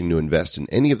 Anyone wishing to invest in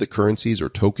any of the currencies or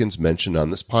tokens mentioned on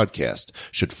this podcast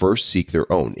should first seek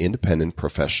their own independent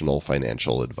professional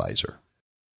financial advisor.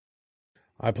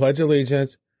 I pledge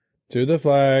allegiance to the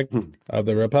flag of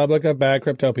the Republic of Bad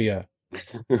Cryptopia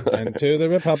and to the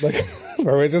Republic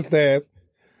for which it stands.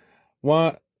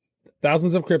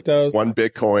 Thousands of cryptos. One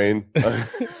Bitcoin.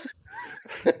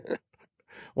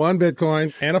 One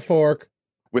Bitcoin and a fork.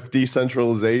 With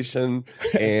decentralization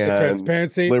and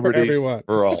transparency liberty for everyone.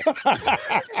 For all.